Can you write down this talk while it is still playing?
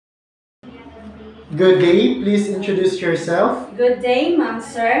Good day. Please introduce yourself. Good day, ma'am,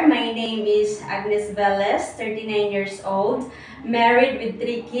 sir. My name is Agnes Velez, 39 years old, married with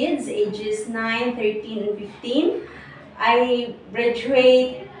 3 kids, ages 9, 13, and 15. I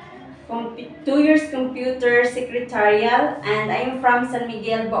graduate 2 years computer secretarial, and I am from San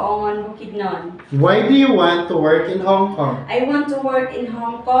Miguel, Baongon, Bukidnon. Why do you want to work in Hong Kong? I want to work in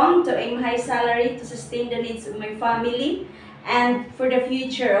Hong Kong to aim high salary to sustain the needs of my family and for the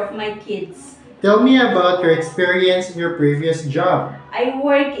future of my kids. Tell me about your experience in your previous job. I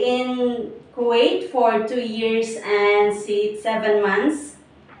work in Kuwait for 2 years and 7 months.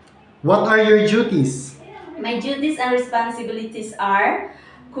 What are your duties? My duties and responsibilities are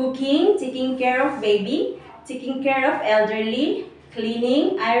cooking, taking care of baby, taking care of elderly,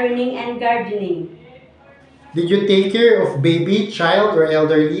 cleaning, ironing, and gardening. Did you take care of baby, child, or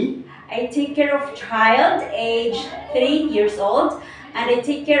elderly? I take care of child age 3 years old, and I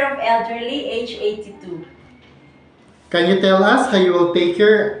take care of elderly age 82. Can you tell us how you will take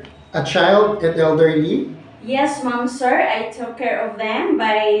care a child and elderly? Yes, ma'am, sir. I took care of them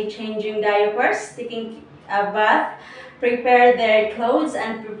by changing diapers, taking a bath, prepare their clothes,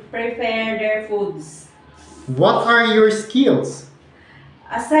 and prepare their foods. What are your skills?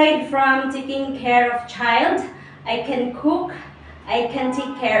 Aside from taking care of child, I can cook, I can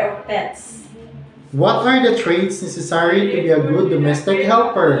take care of pets. What are the traits necessary to be a good domestic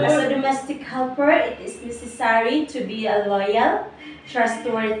helper? As a domestic helper, it is necessary to be a loyal,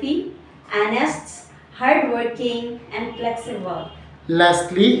 trustworthy, honest, hardworking, and flexible.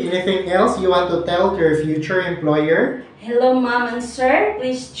 Lastly, anything else you want to tell to your future employer? Hello, mom and sir.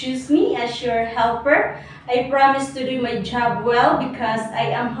 Please choose me as your helper. I promise to do my job well because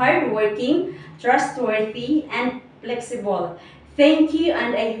I am hardworking, trustworthy, and flexible. Thank you,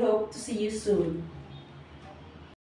 and I hope to see you soon.